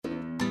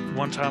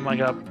One time I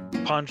got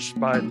punched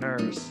by a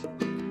nurse.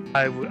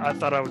 I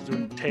thought I was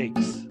doing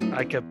takes.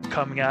 I kept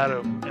coming at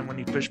him, and when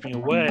he pushed me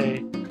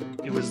away,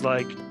 it was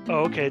like, oh,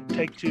 okay,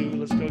 take two,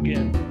 let's go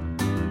again.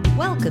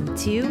 Welcome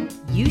to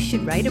You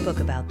Should Write a Book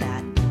About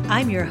That.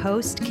 I'm your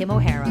host, Kim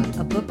O'Hara,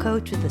 a book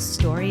coach with a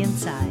story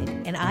inside,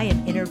 and I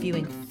am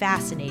interviewing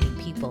fascinating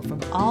people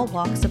from all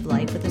walks of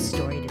life with a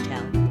story to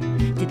tell.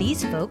 Do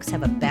these folks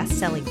have a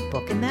best-selling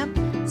book in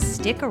them?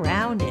 Stick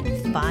around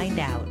and find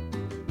out.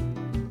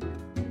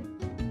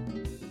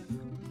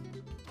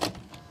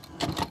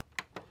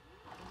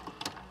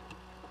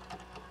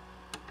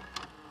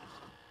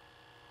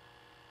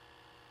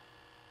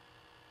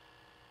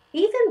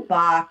 Ethan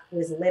Bach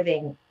was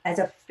living as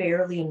a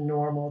fairly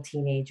normal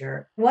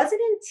teenager. It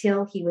wasn't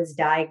until he was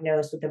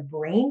diagnosed with a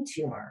brain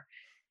tumor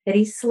that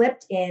he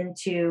slipped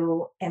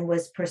into and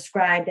was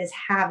prescribed as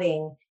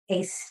having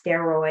a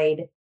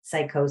steroid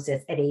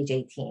psychosis at age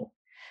 18.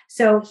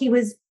 So he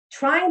was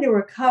trying to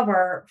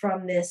recover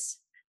from this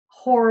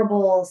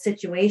horrible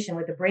situation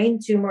with a brain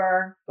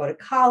tumor, go to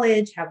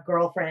college, have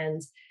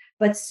girlfriends.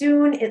 But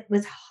soon it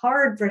was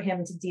hard for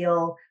him to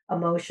deal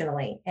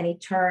emotionally. And he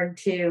turned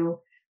to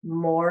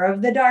more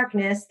of the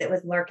darkness that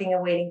was lurking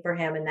and waiting for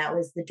him. And that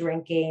was the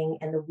drinking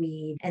and the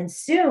weed. And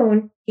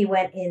soon he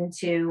went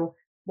into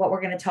what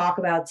we're going to talk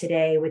about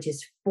today, which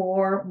is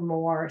 4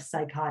 more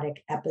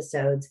psychotic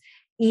episodes,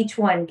 each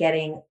one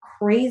getting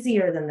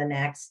crazier than the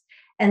next.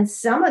 And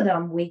some of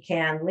them we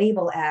can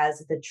label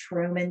as the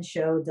Truman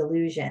Show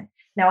delusion.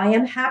 Now, I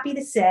am happy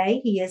to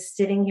say he is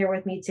sitting here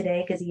with me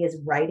today because he is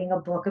writing a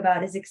book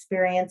about his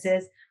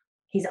experiences.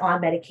 He's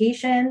on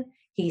medication,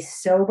 he's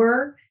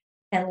sober,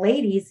 and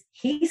ladies,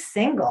 he's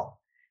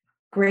single.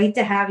 Great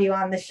to have you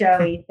on the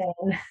show,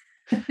 Ethan.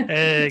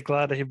 Hey,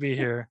 glad to be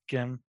here,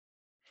 Kim.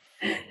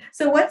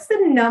 So, what's the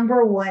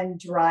number one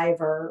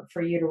driver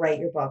for you to write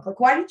your book?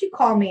 Like, why did you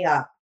call me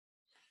up?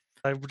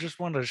 I just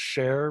want to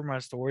share my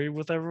story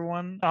with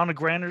everyone on a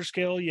grander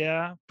scale,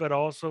 yeah, but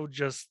also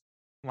just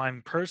my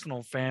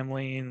personal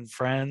family and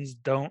friends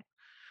don't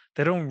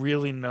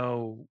really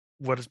know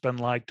what it's been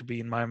like to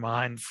be in my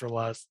mind for the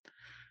last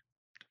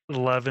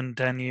 11,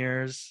 10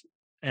 years.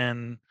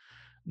 And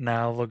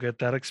now they'll get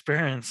that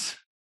experience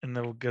and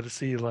they'll get to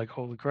see like,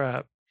 holy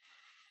crap.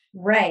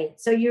 Right.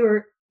 So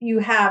you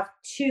have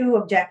two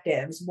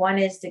objectives. One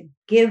is to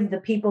give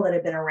the people that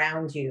have been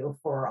around you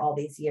for all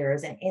these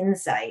years an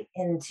insight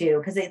into,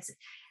 because it's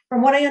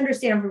from what I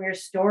understand from your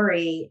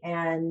story,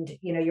 and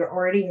you're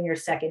already in your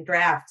second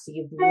draft, so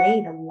you've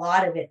laid a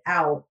lot of it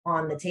out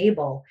on the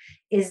table,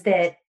 is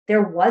that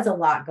there was a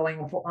lot going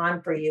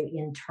on for you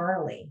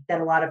internally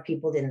that a lot of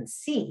people didn't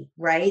see,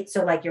 right?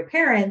 So like your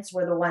parents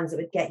were the ones that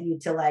would get you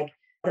to like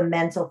the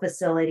mental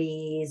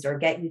facilities or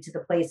get you to the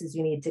places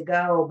you need to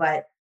go,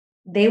 but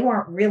they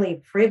weren't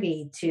really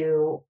privy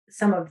to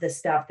some of the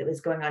stuff that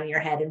was going on in your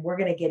head. And we're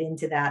going to get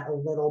into that a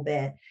little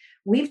bit.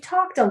 We've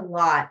talked a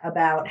lot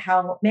about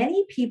how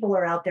many people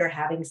are out there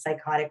having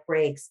psychotic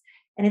breaks,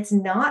 and it's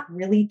not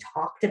really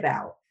talked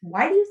about.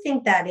 Why do you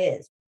think that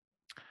is?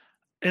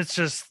 It's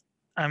just,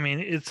 I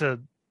mean,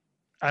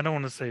 I don't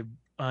want to say,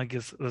 I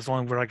guess the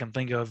only word I can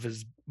think of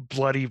is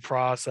bloody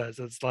process.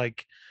 It's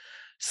like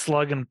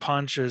slugging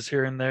punches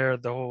here and there,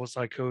 the whole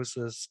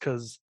psychosis,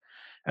 because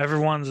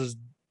everyone's is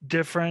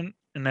different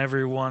and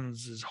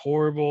everyone's is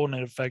horrible and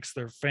it affects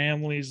their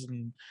families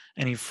and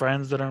any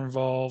friends that are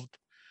involved.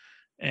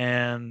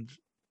 And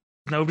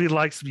nobody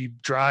likes to be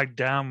dragged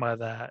down by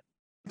that.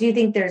 Do you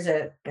think there's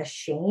a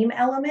shame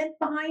element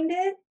behind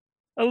it?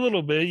 A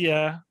little bit,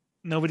 yeah.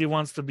 Nobody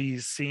wants to be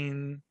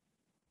seen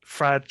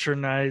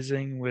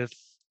fraternizing with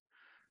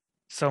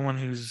someone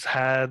who's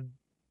had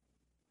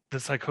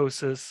the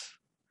psychosis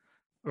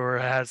or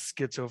has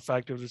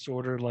schizoaffective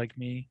disorder like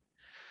me.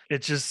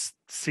 It's just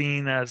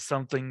seen as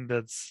something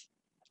that's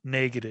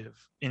negative.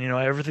 And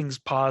everything's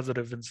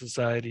positive in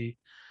society.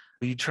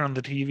 You turn on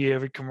the TV,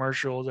 every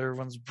commercial,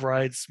 everyone's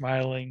bright,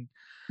 smiling,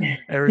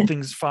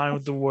 everything's fine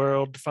with the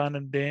world, fine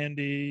and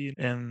dandy,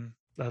 and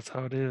that's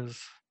how it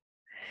is.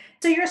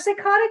 So your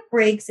psychotic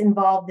breaks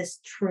involve this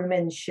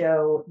Truman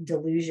Show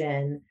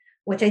delusion,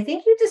 which I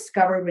think you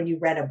discovered when you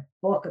read a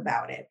book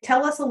about it.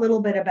 Tell us a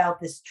little bit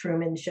about this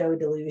Truman Show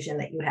delusion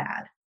that you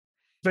had.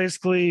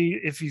 Basically,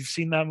 if you've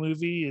seen that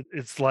movie,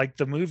 it's like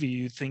the movie.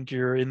 You think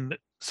you're in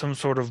some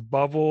sort of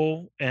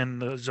bubble, and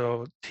there's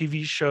a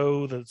TV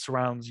show that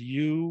surrounds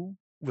you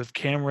with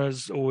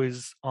cameras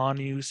always on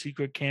you,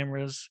 secret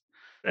cameras.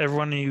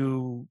 Everyone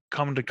you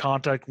come into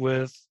contact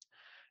with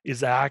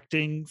is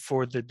acting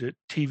for the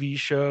TV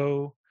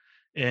show.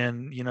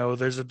 And,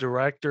 there's a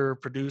director,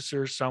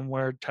 producer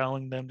somewhere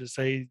telling them to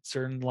say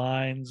certain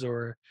lines.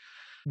 Or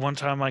one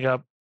time I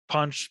got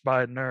punched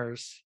by a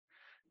nurse,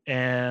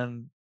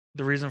 and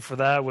the reason for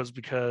that was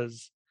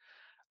because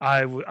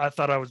I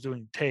thought I was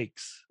doing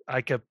takes.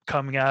 I kept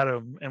coming at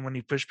him, and when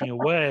he pushed me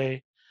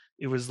away,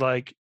 it was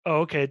like,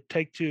 oh, okay,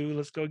 take two,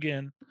 let's go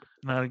again.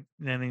 And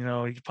then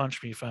he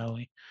punched me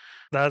finally.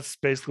 That's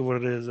basically what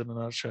it is in a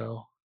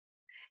nutshell.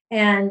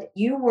 And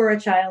you were a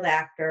child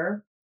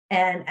actor,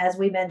 And as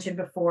we mentioned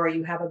before,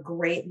 you have a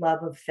great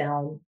love of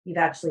film. You've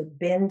actually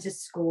been to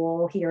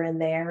school here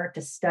and there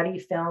to study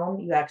film.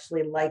 You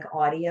actually like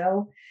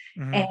audio.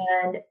 Mhm.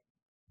 And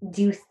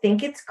do you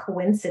think it's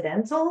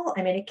coincidental?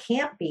 I mean, it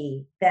can't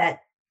be that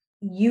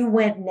you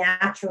went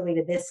naturally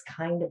to this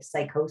kind of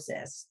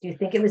psychosis. Do you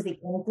think it was the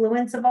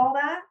influence of all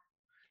that?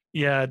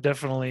 Yeah,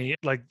 definitely.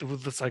 Like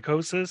with the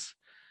psychosis,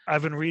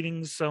 I've been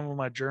reading some of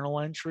my journal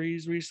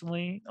entries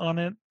recently on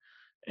it,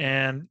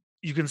 and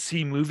you can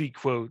see movie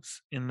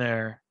quotes in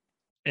there,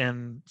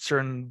 and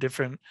certain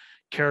different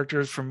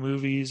characters from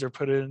movies are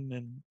put in,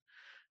 and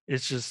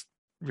it's just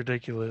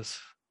ridiculous.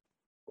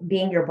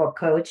 Being your book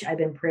coach, I've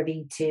been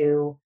privy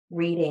to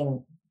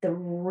reading the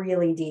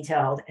really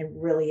detailed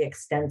and really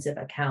extensive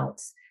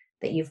accounts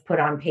that you've put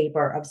on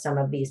paper of some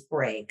of these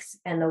breaks.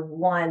 And the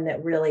one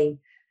that really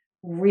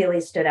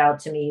stood out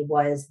to me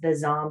was the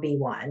zombie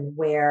one,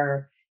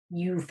 where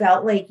you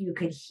felt like you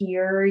could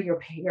hear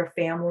your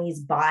family's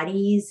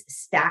bodies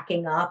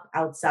stacking up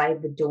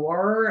outside the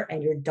door,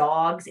 and your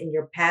dogs and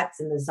your pets,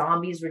 and the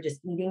zombies were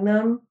just eating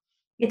them.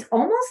 It's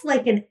almost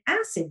like an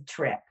acid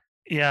trip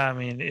Yeah, I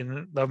mean,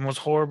 in the most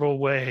horrible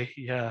way.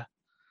 Yeah,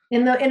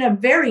 in a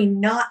very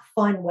not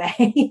fun way.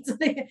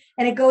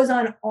 And it goes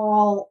on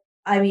all,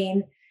 I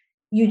mean,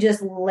 you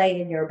just lay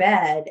in your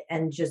bed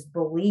and just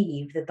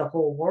believe that the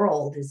whole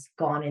world has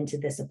gone into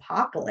this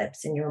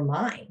apocalypse in your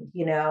mind,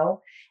 you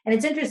know? And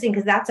it's interesting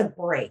because that's a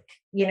break.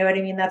 You know what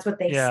I mean? That's what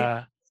they say.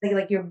 yeah,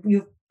 Like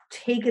you've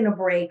taken a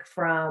break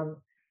from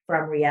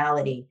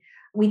reality.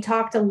 We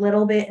talked a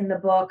little bit in the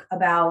book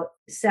about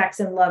sex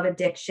and love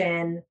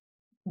addiction.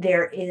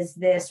 There is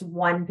this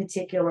one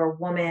particular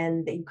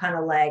woman that you kind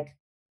of like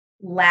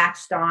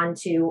latched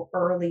onto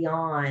early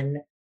on,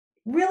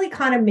 really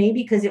kind of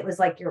maybe because it was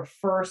like your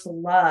first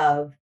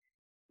love.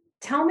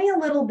 Tell me a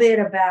little bit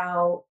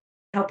about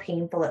how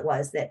painful it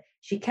was that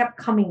she kept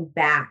coming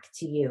back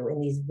to you in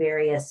these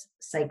various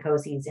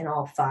psychoses, in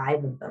all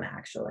five of them,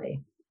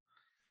 actually.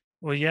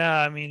 well, yeah.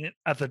 I mean,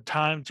 at the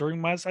time during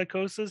my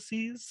psychosis,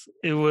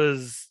 it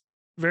was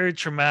very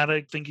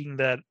traumatic, thinking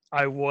that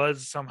I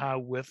was somehow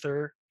with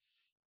her,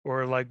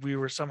 or like we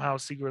were somehow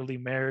secretly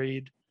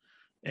married,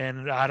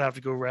 and I'd have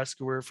to go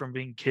rescue her from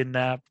being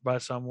kidnapped by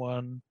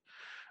someone,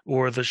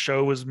 or the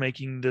show was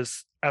making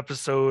this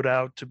episode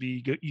out to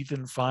be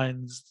Ethan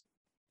finds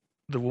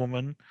the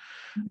woman.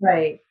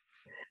 Right.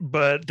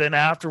 But then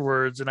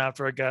afterwards, and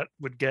after I got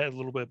would get a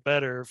little bit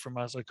better from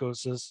my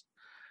psychosis,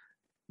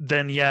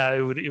 then yeah,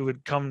 it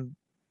would come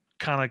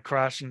kind of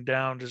crashing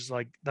down, just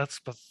like that's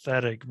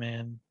pathetic,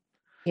 man.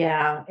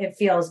 Yeah, it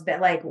feels bit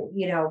like,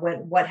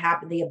 when what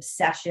happened, the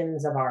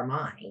obsessions of our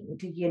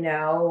mind,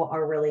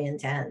 are really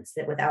intense,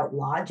 that without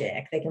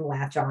logic, they can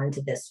latch on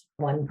to this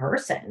one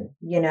person.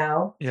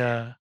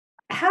 Yeah.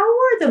 How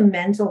were the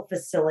mental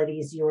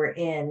facilities you were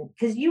in?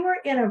 Because you were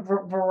in a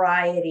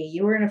variety,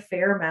 you were in a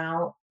fair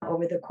amount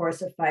over the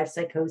course of five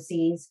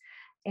psychoses,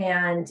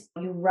 and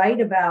you write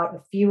about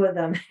a few of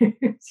them.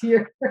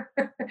 You're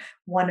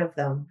one of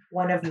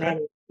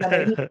many.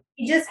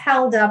 He just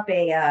held up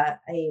a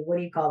what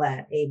do you call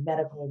that? A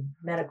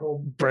medical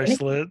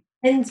Bracelet.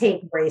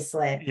 intake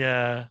bracelet.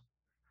 Yeah.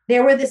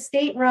 There were the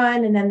state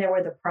run and then there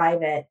were the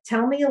private.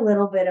 Tell me a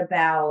little bit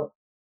about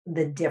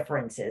the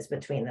differences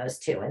between those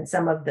two and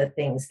some of the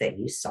things that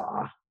you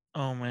saw.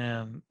 Oh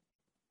man.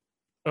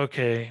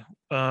 Okay.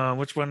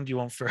 Which one do you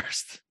want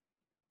first?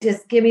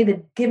 Just give me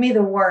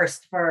the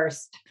worst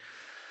first.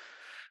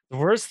 The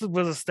worst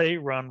was a state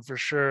run for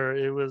sure.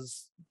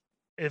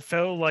 It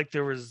felt like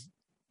there was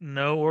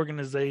no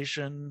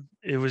organization.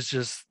 It was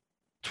just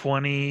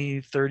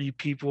 20, 30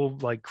 people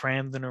like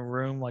crammed in a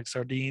room like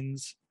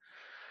sardines.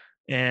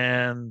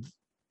 And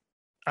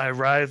I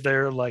arrived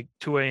there like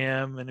 2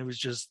 a.m. and it was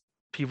just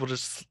people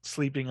just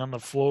sleeping on the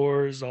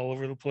floors all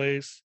over the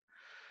place.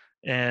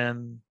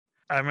 And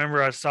I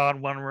remember I saw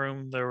in one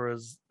room there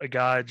was a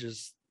guy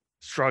just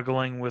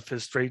struggling with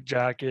his straight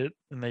jacket,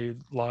 and they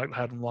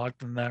had him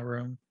locked in that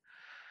room.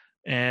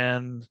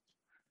 And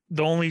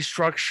the only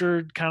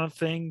structured kind of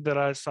thing that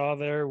I saw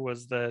there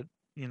was that,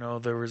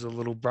 there was a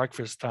little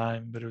breakfast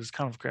time, but it was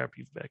kind of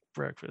crappy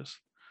breakfast.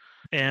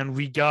 And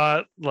we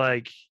got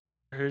like,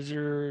 here's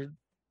your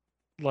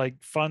like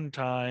fun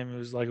time. It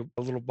was like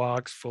a little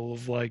box full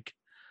of like,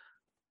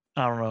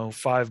 I don't know,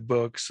 5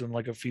 books and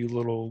like a few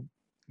little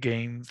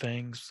game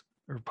things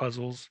or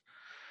puzzles.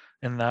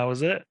 And that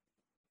was it.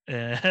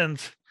 And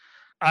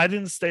I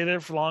didn't stay there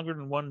for longer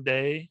than one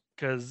day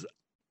because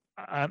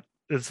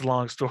it's a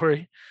long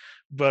story.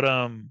 But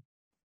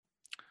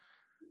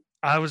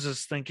I was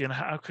just thinking,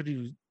 how could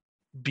you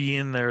be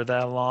in there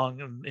that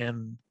long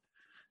and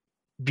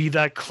be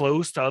that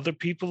close to other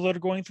people that are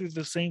going through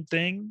the same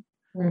thing,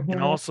 and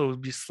Mhm. also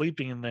be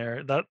sleeping in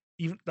there?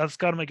 That's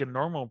got to make a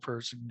normal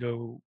person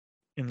go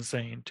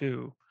insane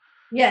too.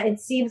 Yeah,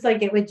 it seems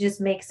like it would just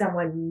make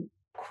someone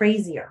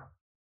crazier,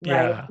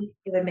 right? Yeah.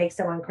 It would make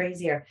someone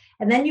crazier.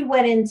 And then you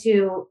went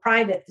into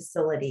private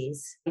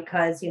facilities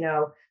because,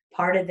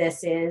 part of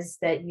this is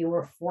that you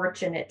were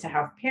fortunate to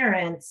have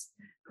parents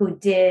who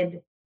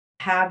did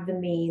have the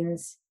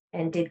means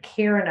and did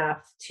care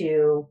enough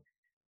to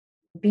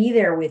be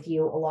there with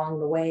you along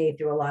the way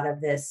through a lot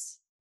of these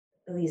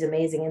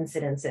amazing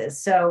incidences.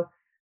 So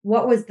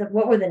what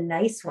were the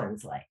nice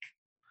ones like?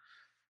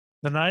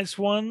 The nice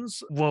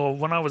ones, well,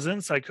 when I was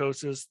in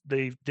psychosis,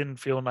 they didn't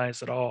feel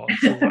nice at all.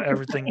 So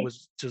everything Right.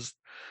 was just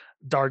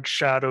dark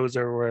shadows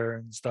everywhere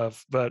and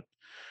stuff. But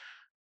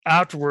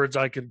afterwards,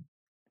 I could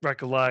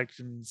recollect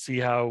and see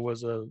how it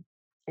was a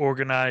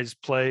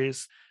organized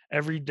place.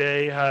 Every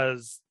day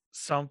has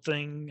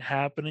something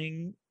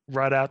happening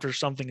right after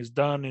something is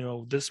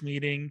done. This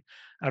meeting,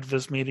 after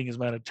this meeting is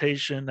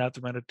meditation,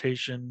 after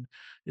meditation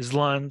is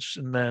lunch,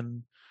 and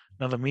then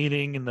another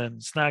meeting, and then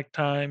snack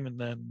time, and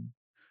then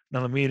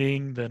another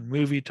meeting, then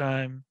movie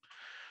time.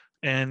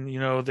 And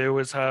they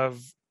always have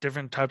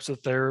different types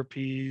of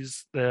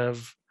therapies. They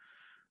have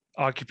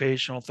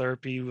occupational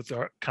therapy with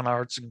kind of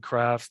arts and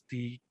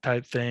crafty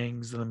type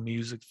things, and then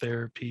music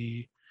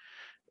therapy.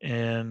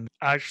 And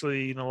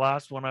actually, in the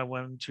last one I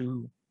went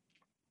to,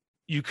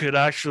 you could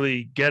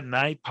actually get an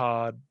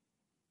iPod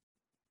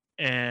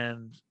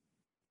and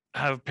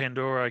have a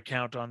Pandora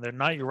account on there,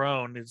 not your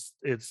own. It's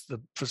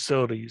the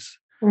facilities,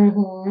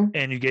 Hmm.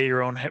 and you get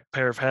your own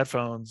pair of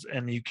headphones,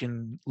 and you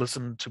can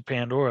listen to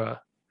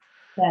Pandora,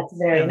 That's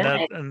very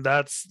nice. and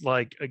that's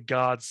like a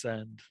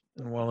godsend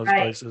in one of those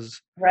Right.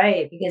 places.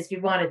 Right. Because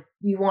you want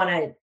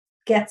to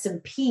get some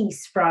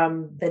peace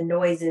from the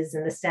noises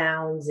and the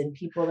sounds and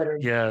people that are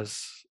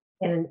Yes.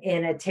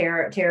 in a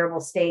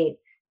terrible state.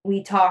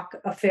 We talk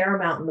a fair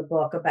amount in the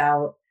book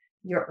about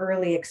your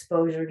early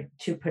exposure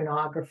to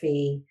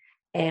pornography,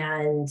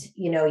 and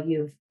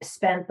you've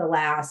spent the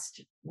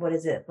last, what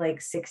is it,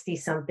 like 60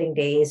 something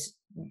days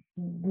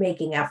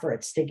making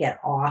efforts to get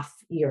off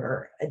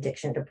your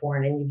addiction to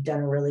porn, and you've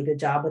done a really good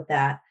job with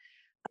that.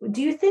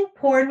 Do you think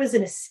porn was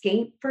an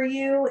escape for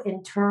you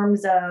in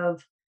terms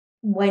of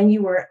when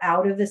you were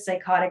out of the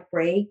psychotic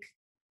break,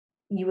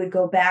 you would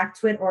go back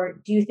to it? Or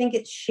do you think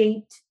it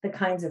shaped the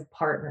kinds of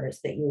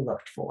partners that you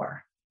looked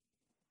for?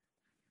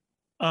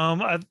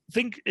 I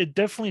think it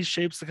definitely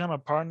shapes the kind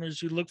of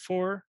partners you look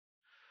for.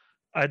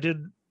 I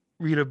did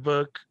read a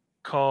book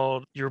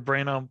called Your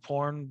Brain on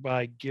Porn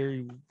by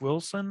Gary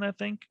Wilson, I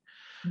think.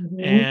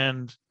 Mhm.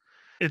 And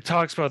it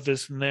talks about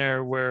this in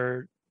there,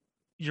 where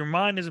your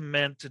mind isn't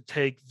meant to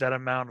take that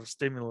amount of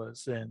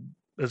stimulus in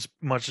as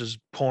much as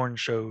porn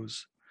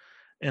shows.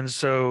 And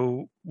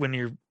so when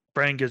your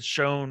brain gets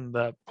shown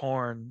that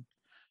porn,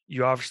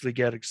 you obviously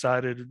get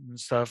excited and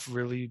stuff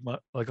really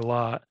like a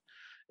lot.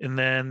 And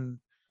then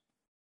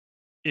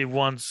it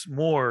wants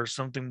more,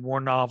 something more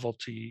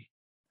novelty.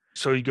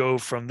 So you go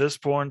from this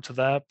porn to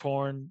that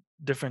porn,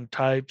 different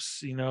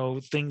types,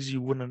 things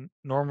you wouldn't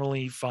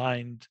normally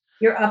find.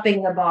 You're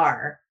upping the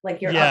bar,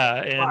 like you're upping Yeah,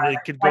 the and bar, it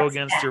like could go what's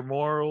against next? your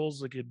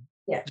morals. It could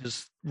Yeah.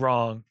 just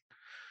wrong.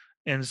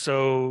 And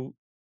so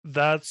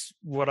that's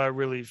what I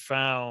really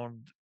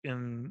found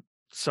in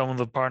some of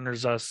the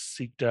partners I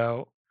seeked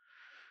out.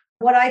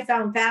 What I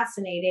found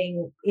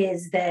fascinating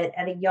is that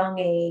at a young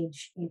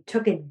age, you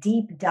took a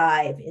deep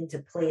dive into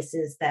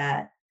places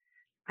that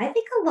I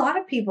think a lot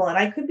of people, and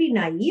I could be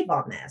naive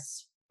on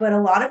this, but a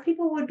lot of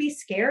people would be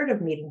scared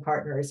of meeting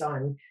partners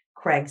on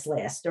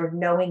Craigslist or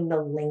knowing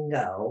the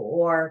lingo.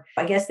 Or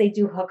I guess they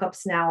do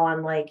hookups now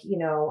on, like,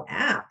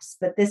 apps,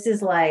 but this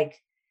is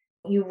like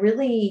you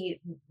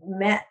really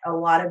met a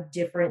lot of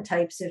different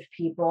types of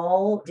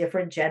people,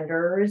 different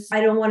genders.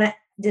 I don't want to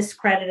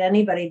discredit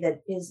anybody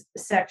that is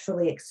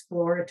sexually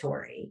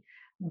exploratory,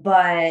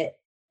 but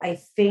I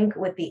think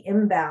with the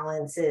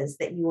imbalances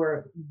that you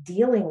were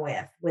dealing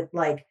with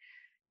like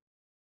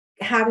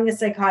having a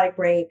psychotic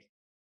break,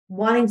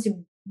 wanting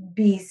to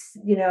be,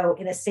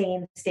 in a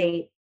sane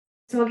state,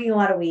 smoking a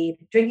lot of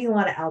weed, drinking a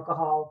lot of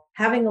alcohol,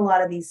 having a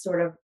lot of these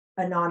sort of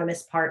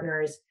anonymous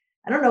partners.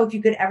 I don't know if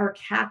you could ever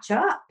catch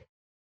up.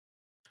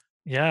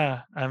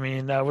 Yeah, I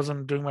mean, I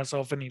wasn't doing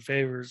myself any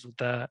favors with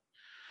that.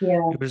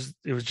 Yeah. It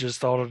was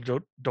just all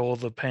to dull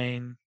the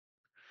pain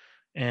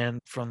and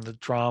from the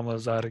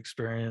traumas I'd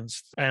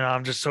experienced. And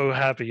I'm just so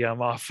happy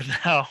I'm off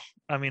now.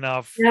 I mean,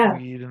 off Yeah.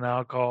 weed and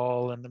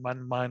alcohol, and my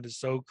mind is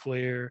so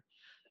clear,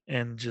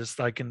 and just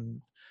I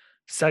can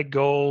set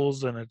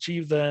goals and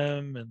achieve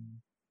them, and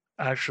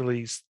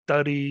actually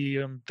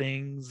study on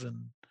things,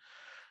 and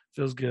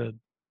feels good.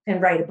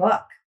 And write a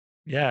book.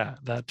 Yeah,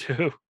 that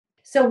too.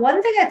 So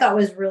one thing I thought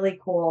was really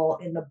cool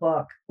in the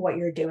book, what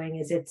you're doing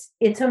is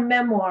it's a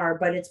memoir,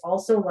 but it's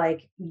also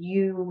like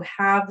you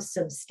have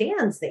some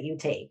stands that you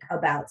take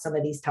about some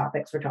of these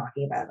topics we're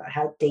talking about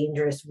how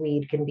dangerous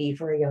weed can be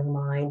for a young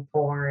mind,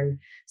 porn,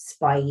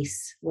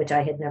 spice, which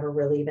I had never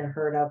really even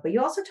heard of. But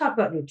you also talk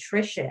about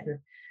nutrition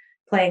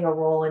playing a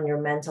role in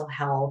your mental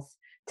health.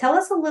 Tell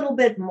us a little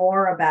bit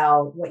more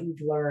about what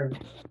you've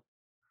learned.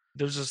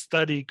 There's a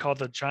study called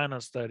the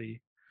China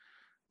study,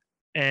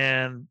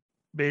 and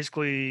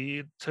basically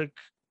it took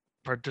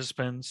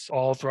participants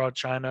all throughout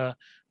China,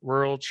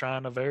 rural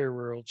China, very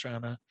rural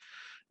China,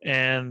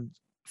 and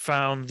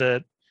found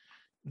that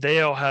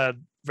they all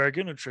had very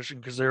good nutrition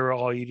because they were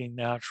all eating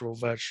natural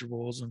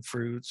vegetables and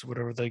fruits,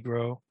 whatever they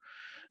grow.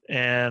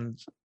 And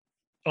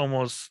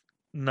almost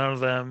none of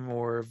them,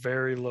 or a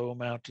very low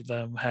amount of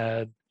them,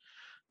 had,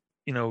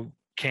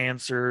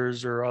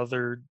 cancers or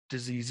other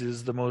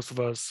diseases that most of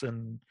us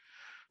in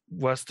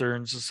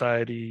Western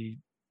society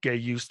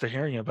get used to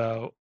hearing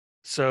about.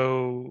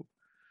 So,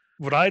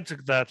 what I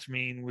took that to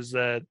mean was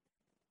that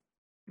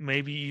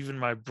maybe even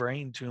my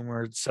brain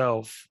tumor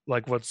itself,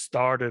 like what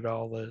started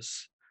all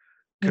this,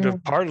 could have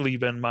Mm. partly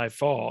been my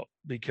fault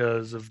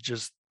because of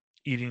just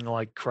eating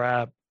like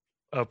crap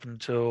up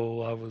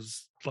until I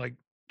was like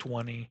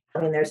 20. I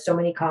mean, there's so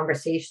many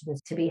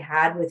conversations to be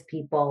had with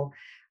people.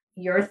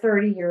 You're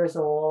 30 years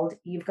old,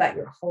 you've got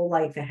your whole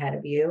life ahead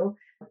of you.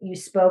 You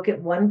spoke at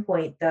one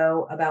point,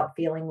 though, about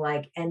feeling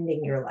like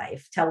ending your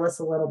life. Tell us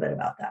a little bit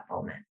about that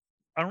moment.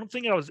 I don't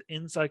think I was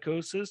in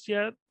psychosis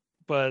yet,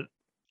 but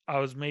I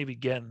was maybe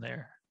getting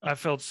there. I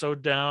felt so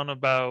down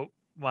about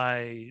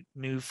my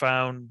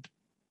newfound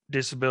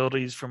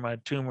disabilities from my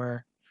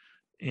tumor.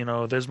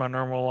 There's my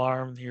normal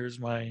arm, here's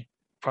my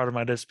part of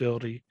my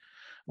disability.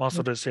 I'm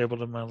also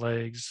disabled in my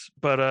legs.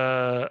 But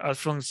I was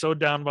feeling so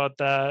down about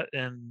that,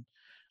 and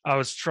I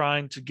was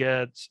trying to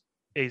get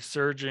a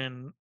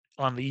surgeon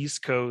on the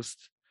East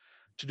Coast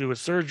to do a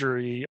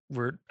surgery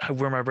where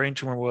my brain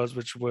tumor was,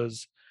 which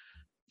was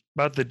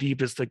about the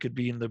deepest that could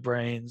be in the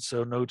brain.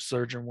 So no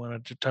surgeon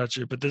wanted to touch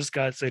it, but this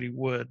guy said he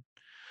would,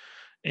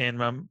 and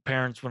my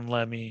parents wouldn't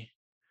let me.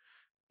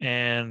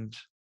 And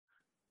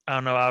I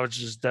don't know, I was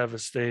just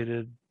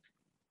devastated,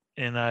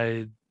 and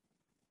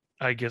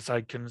I guess I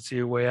couldn't see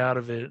a way out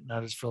of it, and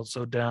I just felt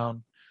so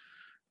down.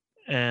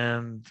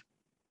 And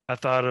I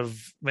thought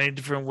of many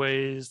different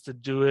ways to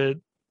do it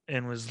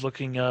and was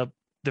looking up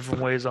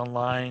different ways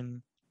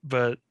online,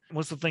 but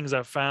most of the things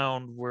I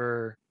found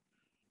were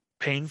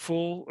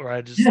painful, or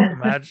I just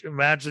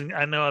imagine.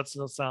 I know it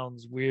still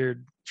sounds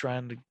weird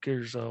trying to kill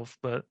yourself,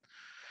 but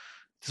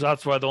so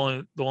that's why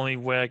the only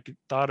way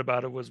thought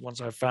about it was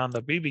once I found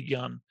the BB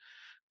gun.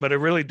 But it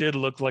really did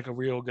look like a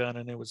real gun,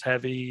 and it was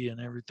heavy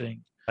and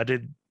everything. I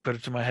did put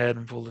it to my head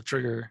and pull the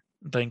trigger.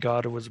 Thank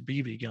God it was a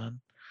BB gun,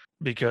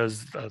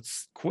 because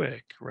that's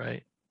quick,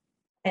 right?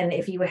 And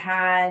if you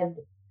had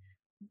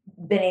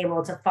been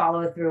able to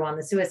follow through on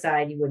the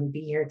suicide, you wouldn't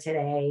be here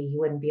today. You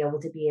wouldn't be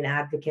able to be an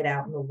advocate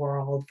out in the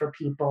world for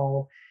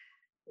people.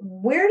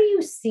 Where do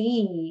you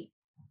see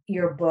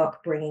your book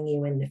bringing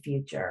you in the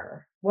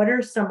future? What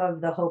are some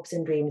of the hopes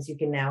and dreams you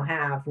can now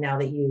have now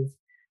that you've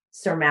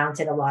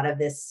surmounted a lot of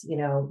this,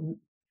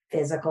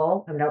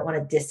 physical? I don't want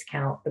to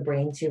discount the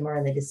brain tumor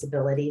and the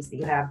disabilities that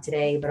you have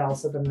today, but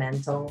also the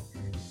mental.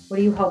 What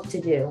do you hope to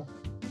do?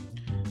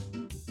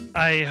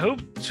 I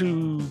hope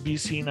to be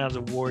seen as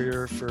a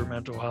warrior for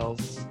mental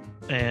health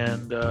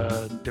and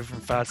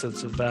different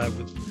facets of that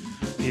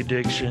with the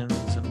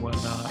addictions and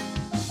whatnot.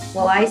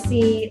 Well, I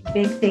see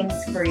big things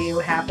for you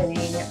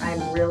happening.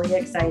 I'm really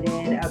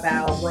excited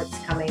about what's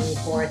coming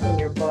forth in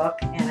your book,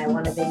 and I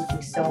want to thank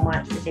you so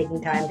much for taking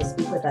time to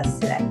speak with us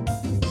today.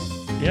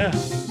 Yeah,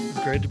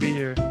 it's great to be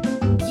here.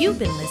 You've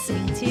been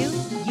listening to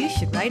You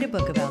Should Write a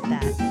Book About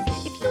That.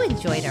 If you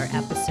enjoyed our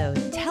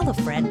episode, tell a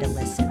friend to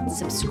listen,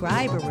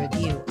 subscribe or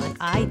review on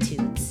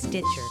iTunes,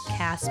 Stitcher,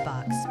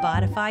 CastBox,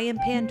 Spotify, and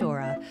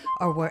Pandora,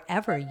 or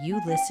wherever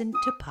you listen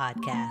to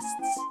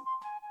podcasts.